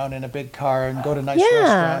drive around in a big car and go to nice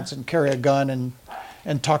restaurants and carry a gun and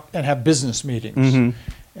talk and have business meetings.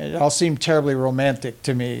 It all seemed terribly romantic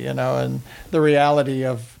to me, and the reality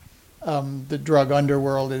of the drug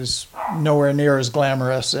underworld is nowhere near as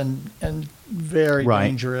glamorous and very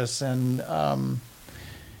dangerous, and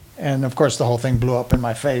of course the whole thing blew up in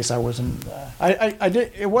my face. I wasn't. I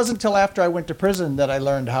did. It wasn't until after I went to prison that I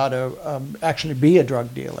learned how to actually be a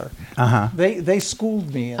drug dealer. They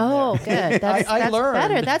schooled me in there. Good. That's learned.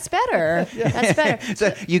 better. That's better. That's better.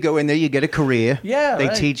 So you go in there, you get a career. Yeah, they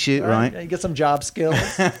teach you, right? You get some job skills.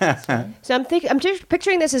 So I'm just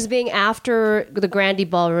picturing this as being after the Grandy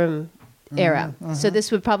Ballroom era. So this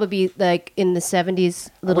would probably be like in the 70s,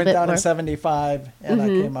 a little bit I went down more. in 75, and I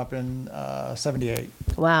came up in 78.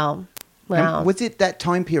 Wow. And was it that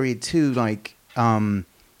time period too? Like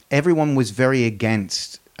everyone was very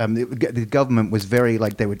against. The government was very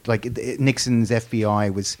they would Nixon's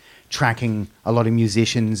FBI was tracking a lot of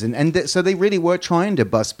musicians, and so they really were trying to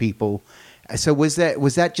bust people. So was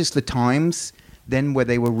that just the times then where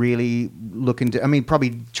they were really looking to? I mean,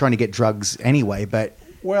 probably trying to get drugs anyway, but.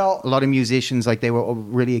 Well, a lot of musicians, they were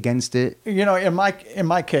really against it. In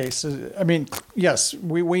my case, I mean, yes,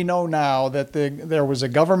 we know now that there was a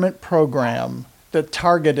government program that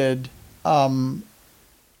targeted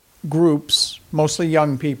groups, mostly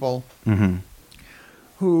young people,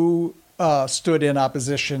 who stood in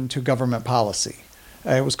opposition to government policy.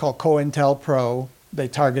 It was called COINTELPRO. They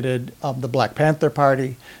targeted the Black Panther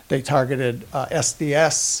Party. They targeted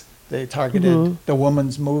SDS. They targeted the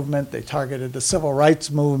women's movement. They targeted the civil rights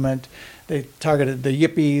movement. They targeted the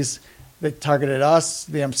Yippies. They targeted us,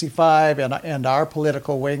 the MC5, and our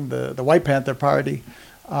political wing, the White Panther Party.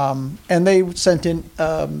 And they sent in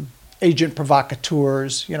agent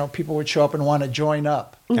provocateurs. People would show up and want to join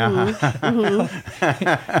up. We're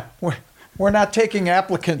not taking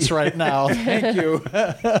applicants right now. Thank you.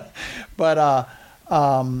 But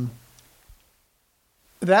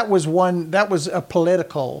that was a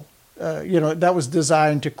political. That was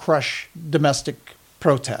designed to crush domestic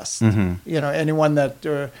protests. Anyone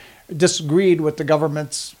that disagreed with the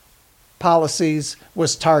government's policies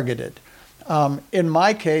was targeted. In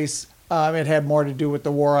my case, it had more to do with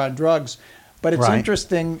the war on drugs. But it's Right.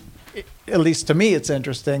 interesting, at least to me, it's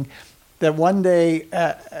interesting that one day,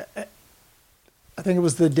 I think it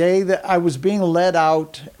was the day that I was being led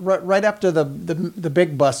out, right after the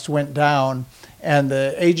big bust went down, and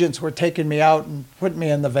the agents were taking me out and putting me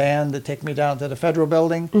in the van to take me down to the federal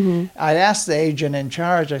building. I asked the agent in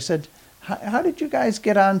charge, I said, how did you guys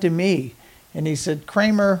get on to me? And he said,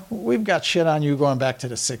 Kramer, we've got shit on you going back to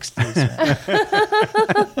the 60s.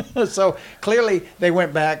 Man. So clearly they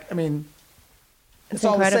went back. I mean, it's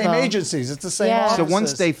all the same incredible. agencies. It's the same Yeah. So offices.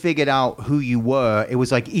 once they figured out who you were, it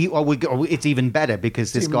was like, it's even better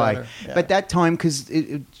because this even guy. better, yeah. But that time, because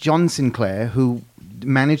John Sinclair, who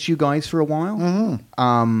managed you guys for a while,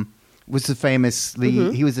 was the famous.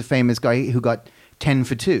 He was the famous guy who got 10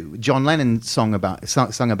 for 2. John Lennon sung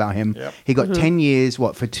about him. Yep. He got 10 years.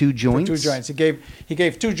 What for 2 joints? For 2 joints. He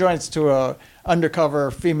gave 2 joints to a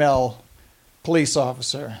undercover female police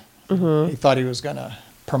officer. He thought he was going to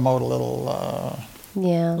promote a little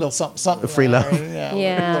something. Free love. Yeah.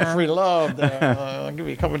 Yeah. A little free love. There. I'll give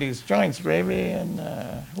you a couple of these joints, baby, and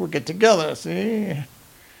we'll get together. See,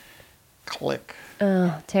 click.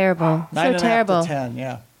 Oh, terrible. 9.5 So terrible. to 10.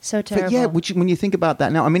 Yeah. So terrible. But yeah, when you think about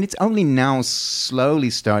that now, I mean, it's only now slowly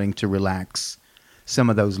starting to relax some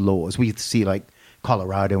of those laws. We see like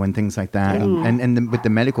Colorado and things like that, and with the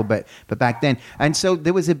medical, but back then, and so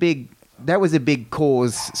that was a big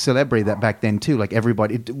cause celebrity that back then too. Like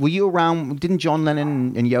everybody, were you around? Didn't John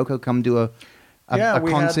Lennon and Yoko come to a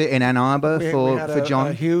concert in Ann Arbor we for had John?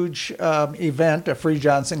 a huge event, a Free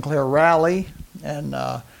John Sinclair rally, and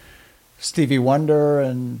Stevie Wonder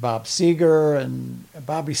and Bob Seger and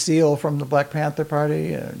Bobby Seale from the Black Panther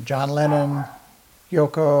Party, John Lennon,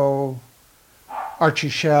 Yoko, Archie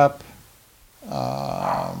Shepp,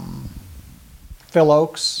 Phil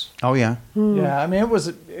Oakes. Oh yeah, Yeah, I mean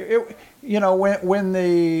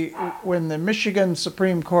when the Michigan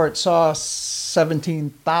Supreme Court saw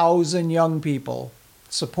 17,000 young people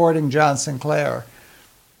supporting John Sinclair,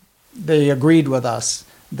 they agreed with us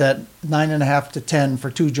that 9.5 to 10 for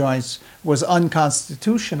 2 joints was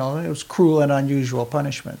unconstitutional, and it was cruel and unusual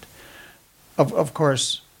punishment. Of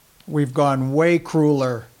course, we've gone way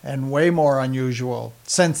crueler and way more unusual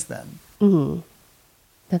since then.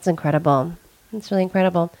 That's incredible. That's really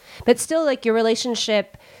incredible. But still, like your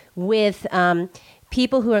relationship with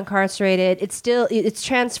people who are incarcerated, it's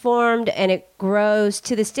transformed and it grows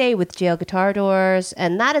to this day with Jail Guitar Doors,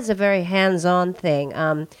 and that is a very hands-on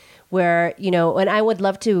thing. Where, and I would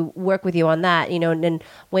love to work with you on that, and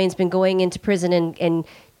Wayne's been going into prison and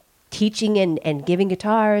teaching and giving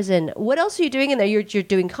guitars. And what else are you doing in there? You're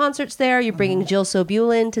doing concerts there. You're bringing Jill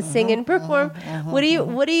Sobulin to sing and perform. So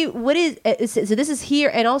this is here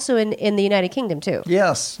and also in the United Kingdom too.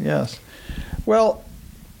 Yes. Well,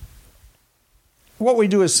 what we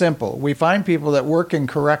do is simple. We find people that work in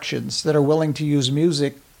corrections that are willing to use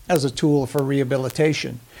music as a tool for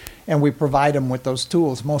rehabilitation. And we provide them with those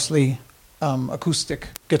tools, mostly acoustic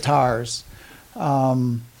guitars.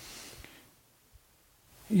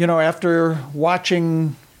 After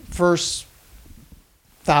watching first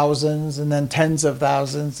thousands and then tens of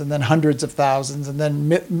thousands and then hundreds of thousands and then,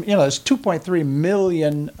 there's 2.3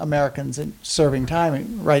 million Americans serving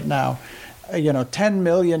time right now. 10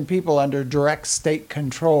 million people under direct state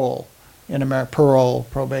control in America, parole,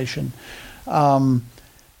 probation.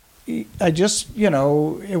 It just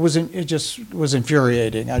was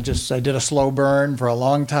infuriating. I did a slow burn for a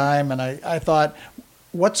long time, and I thought,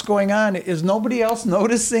 what's going on? Is nobody else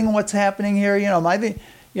noticing what's happening here?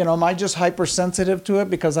 Am I just hypersensitive to it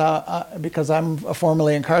because I'm a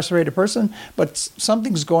formerly incarcerated person? But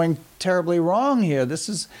something's going terribly wrong here. This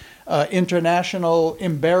is international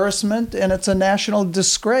embarrassment, and it's a national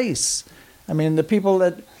disgrace. I mean, the people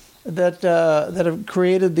that have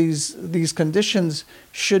created these conditions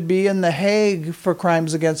should be in The Hague for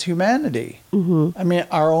crimes against humanity. I mean,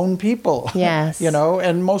 our own people. Yes.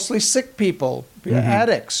 And mostly sick people,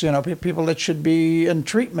 addicts. People that should be in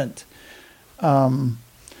treatment.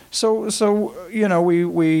 So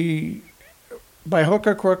we by hook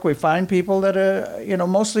or crook we find people that are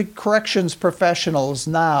mostly corrections professionals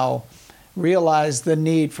now realize the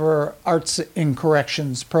need for arts in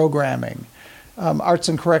corrections programming. Arts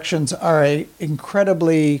and corrections are an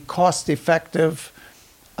incredibly cost-effective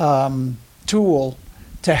tool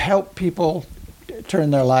to help people turn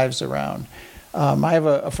their lives around. I have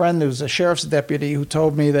a friend who's a sheriff's deputy who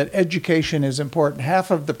told me that education is important. Half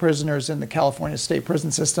of the prisoners in the California state prison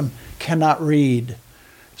system cannot read.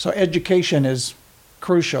 So education is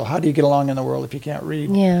crucial. How do you get along in the world if you can't read?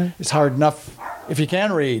 Yeah. It's hard enough if you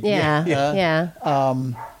can read. Yeah.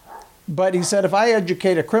 But he said, if I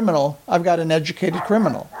educate a criminal, I've got an educated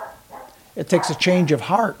criminal. It takes a change of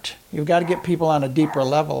heart. You've got to get people on a deeper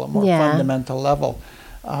level, a more fundamental level.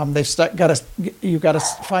 You've got to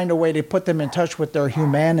find a way to put them in touch with their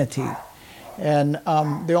humanity. And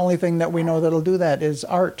the only thing that we know that'll do that is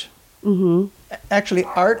art. Mm-hmm. Actually,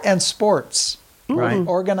 art and sports. Right.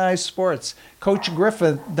 Organized sports. Coach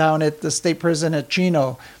Griffith down at the state prison at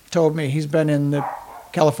Chino told me he's been in the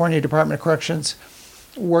California Department of Corrections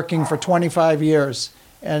working for 25 years.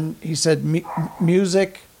 And he said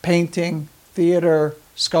music, painting, theater,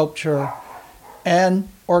 sculpture, and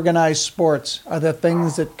organized sports are the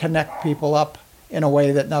things that connect people up in a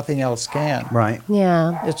way that nothing else can. Right.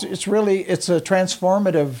 Yeah. It's a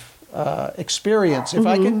transformative experience.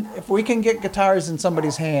 If we can get guitars in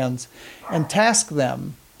somebody's hands and task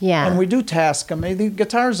them. Yeah. And we do task them. The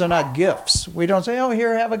guitars are not gifts. We don't say, "Oh,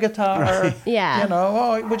 here, have a guitar." Right. Yeah.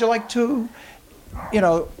 "Oh, would you like to?"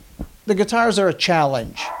 The guitars are a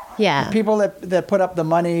challenge. Yeah. The people that put up the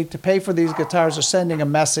money to pay for these guitars are sending a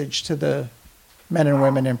message to the men and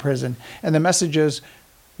women in prison. And the message is,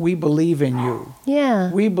 we believe in you.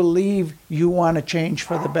 Yeah. We believe you want to change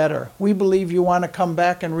for the better. We believe you want to come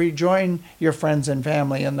back and rejoin your friends and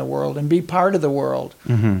family in the world and be part of the world.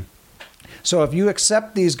 Mm-hmm. So if you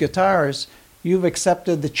accept these guitars, you've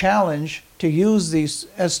accepted the challenge to use these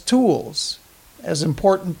as tools, as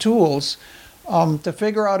important tools, to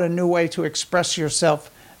figure out a new way to express yourself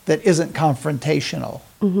that isn't confrontational.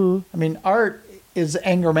 Mm-hmm. I mean, art is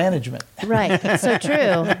anger management. Right. It's so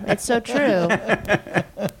true. It's so true.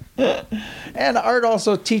 And art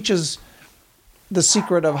also teaches the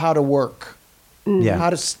secret of how to work, Yeah. how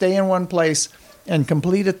to stay in one place and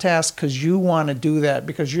complete a task because you want to do that,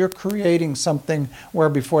 because you're creating something where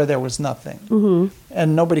before there was nothing. Mm-hmm.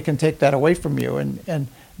 And nobody can take that away from you. And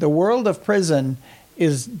the world of prison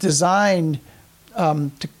is designed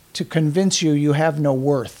to convince you have no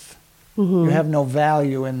worth. Mm-hmm. You have no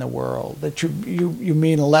value in the world, that you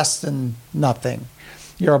mean less than nothing.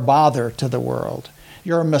 You're a bother to the world.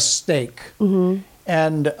 You're a mistake. Mm-hmm.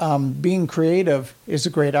 And being creative is a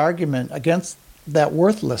great argument against that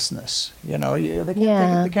worthlessness.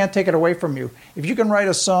 They can't take it away from you. If you can write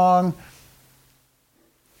a song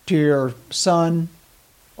to your son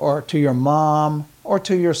or to your mom or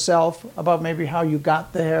to yourself about maybe how you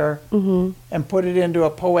got there, mm-hmm. and put it into a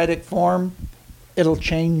poetic form, it'll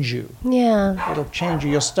change you. Yeah. It'll change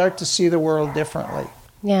you. You'll start to see the world differently.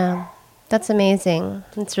 Yeah. That's amazing.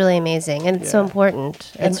 It's really amazing. And it's so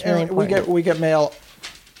important. It's really important. We get mail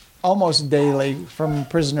almost daily from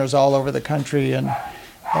prisoners all over the country. And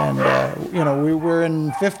we're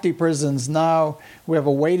in 50 prisons now. We have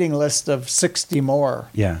a waiting list of 60 more.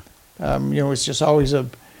 Yeah. It's just always a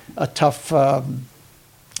tough,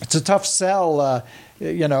 it's a tough sell,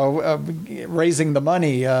 raising the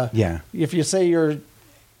money. Yeah. If you say you're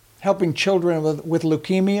helping children with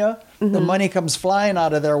leukemia, mm-hmm. the money comes flying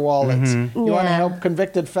out of their wallets. Mm-hmm. You want to help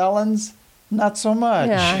convicted felons? Not so much.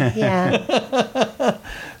 Yeah.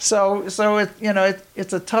 So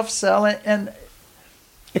it's a tough sell, and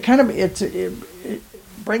it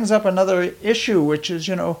brings up another issue, which is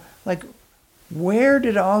where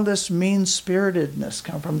did all this mean-spiritedness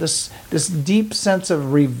come from? This deep sense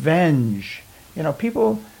of revenge.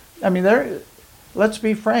 People. I mean, let's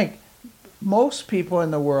be frank. Most people in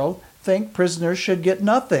the world think prisoners should get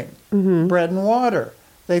nothing, mm-hmm. bread and water.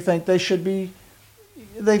 They think that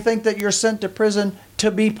you're sent to prison to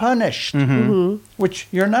be punished, mm-hmm. which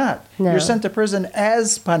you're not. No. You're sent to prison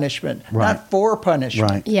as punishment, right. not for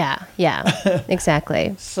punishment. Right. Yeah,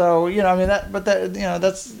 exactly. So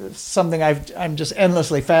that's something I'm just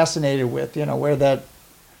endlessly fascinated with. Where that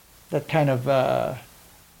kind of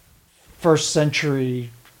first century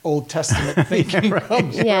Old Testament thinking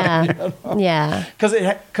comes from. Yeah. Because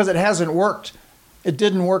it hasn't worked. It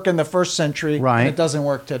didn't work in the first century. Right. And it doesn't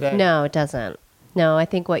work today. No, it doesn't. No, I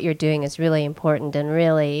think what you're doing is really important and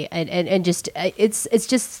really, and just it's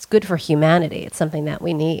just good for humanity. It's something that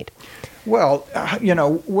we need. Well,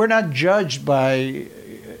 we're not judged by,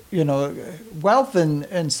 wealth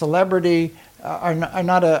and celebrity are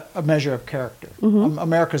not a measure of character. Mm-hmm.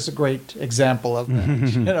 America's a great example of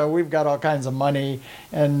that. We've got all kinds of money,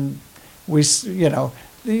 and the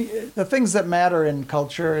things that matter in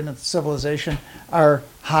culture and in civilization are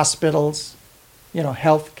hospitals,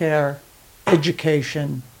 healthcare,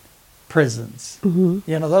 education, prisons. Mm-hmm.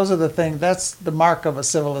 Those are the things. That's the mark of a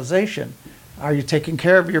civilization. Are you taking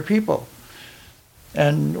care of your people?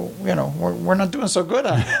 And we're not doing so good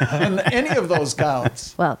on any of those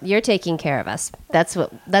counts. Well, you're taking care of us. That's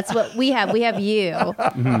what we have. We have you.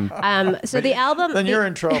 So the album. Then you're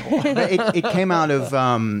in trouble. It came out of.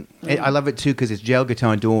 I love it too because it's Jail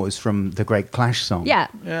Guitar Doors from the great Clash song. Yeah.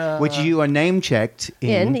 Which you are name checked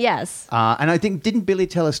in. Yes. And I think didn't Billy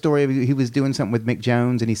tell a story of he was doing something with Mick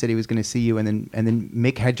Jones and he said he was going to see you and then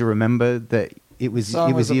Mick had to remember that it was you.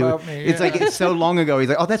 About me, It's like it's so long ago. He's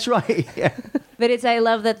like, oh, that's right. Yeah. But I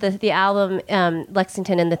love that the album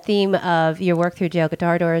Lexington and the theme of your work through Jail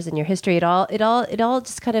Guitar Doors and your history. It all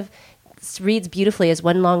just kind of reads beautifully as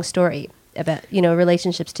one long story about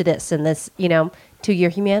relationships to this and this to your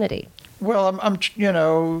humanity. Well,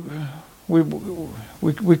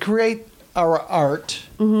 we create our art,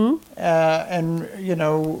 and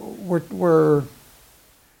we're.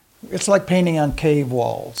 It's like painting on cave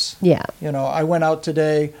walls. Yeah. I went out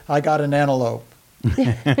today. I got an antelope.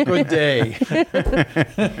 Good day.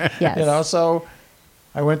 Yes. So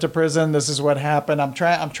I went to prison. This is what happened. I'm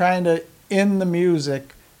trying to, in the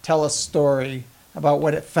music, tell a story about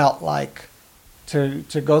what it felt like to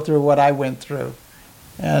go through what I went through.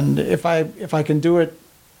 And if I can do it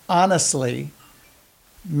honestly,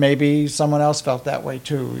 maybe someone else felt that way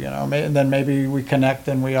too. And then maybe we connect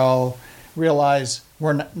and we all realize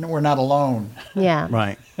we're not alone. Yeah.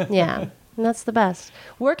 Right. Yeah. And that's the best.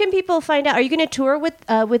 Where can people find out? Are you going to tour with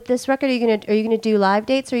this record? Are you going to do live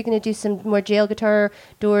dates? Or are you going to do some more Jail Guitar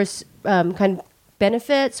Doors kind of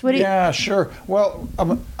benefits? Yeah, sure. Well,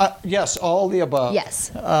 yes, all the above. Yes.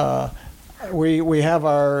 We have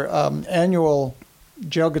our annual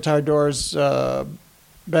Jail Guitar Doors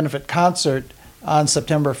benefit concert on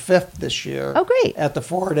September 5th this year. Oh, great. At the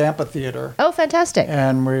Ford Amphitheater. Oh, fantastic.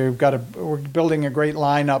 And we're building a great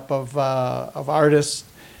lineup of artists.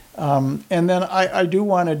 And then I do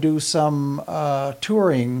want to do some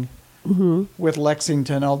touring with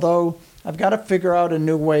Lexington, although I've got to figure out a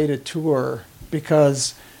new way to tour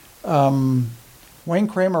because Wayne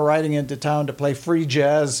Kramer riding into town to play free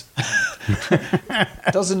jazz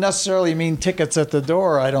doesn't necessarily mean tickets at the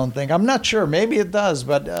door, I don't think. I'm not sure. Maybe it does,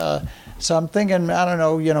 but so I'm thinking, I don't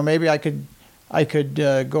know, maybe I could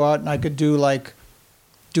go out and I could do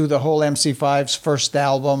the whole MC5's first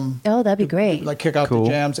album. Oh, that'd be great. Like kick out Cool.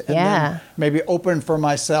 the jams and then maybe open for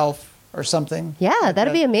myself or something. Yeah,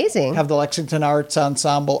 that'd be amazing. Have the Lexington Arts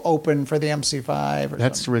Ensemble open for the MC5 or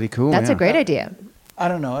That's something. really cool. That's yeah. a great idea. I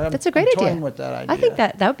don't know. That's a great I'm idea. toying with that idea. I think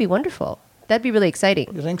that would be wonderful. That'd be really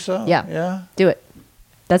exciting. You think so? Yeah. Yeah. Do it.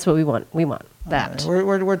 That's what we want. We want that.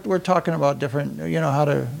 We're talking about different,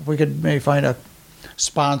 if we could maybe find a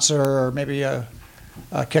sponsor or maybe a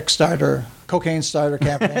Kickstarter, cocaine starter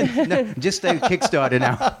campaign. No, just stay Kickstarter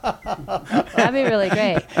now. That'd be really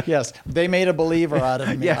great. Yes, they made a believer out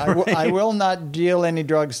of me. Yeah, I will not deal any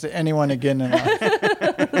drugs to anyone again in life.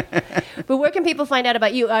 But where can people find out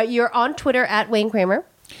about you? You're on Twitter at Wayne Kramer.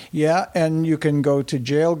 Yeah, and you can go to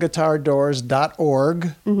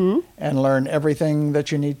jailguitardoors.org and learn everything that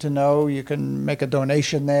you need to know. You can make a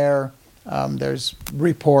donation there. There's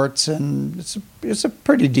reports, and it's a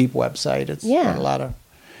pretty deep website. It's got a lot of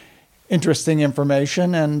interesting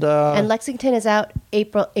information. And Lexington is out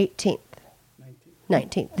April 18th.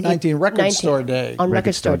 19th. Record Store Day. On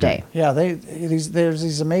Record Store Day. Yeah, there's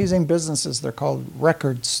these amazing businesses. They're called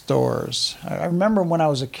record stores. I remember when I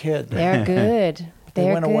was a kid. They're good.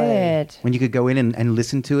 They're went good. away. When you could go in and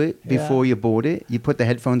listen to it before you bought it, you put the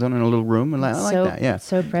headphones on in a little room and I like that. Yeah,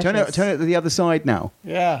 so precious. Turn it to the other side now.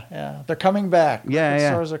 Yeah. They're coming back. Yeah, Record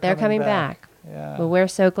yeah. stores are They're coming back. Yeah. Well, we're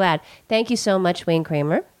so glad. Thank you so much, Wayne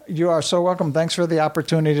Kramer. You are so welcome. Thanks for the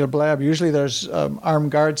opportunity to blab. Usually there's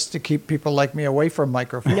armed guards to keep people like me away from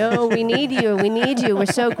microphones. No, we need you. We need you. We're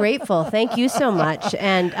so grateful. Thank you so much.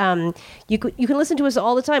 And you can listen to us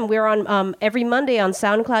all the time. We're on every Monday on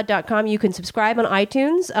SoundCloud.com. You can subscribe on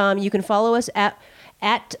iTunes. You can follow us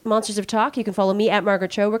at Monsters of Talk. You can follow me at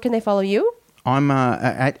Margaret Cho. Where can they follow you? I'm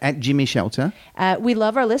at Jimmy Shelter. We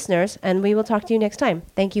love our listeners, and we will talk to you next time.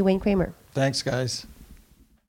 Thank you, Wayne Kramer. Thanks, guys.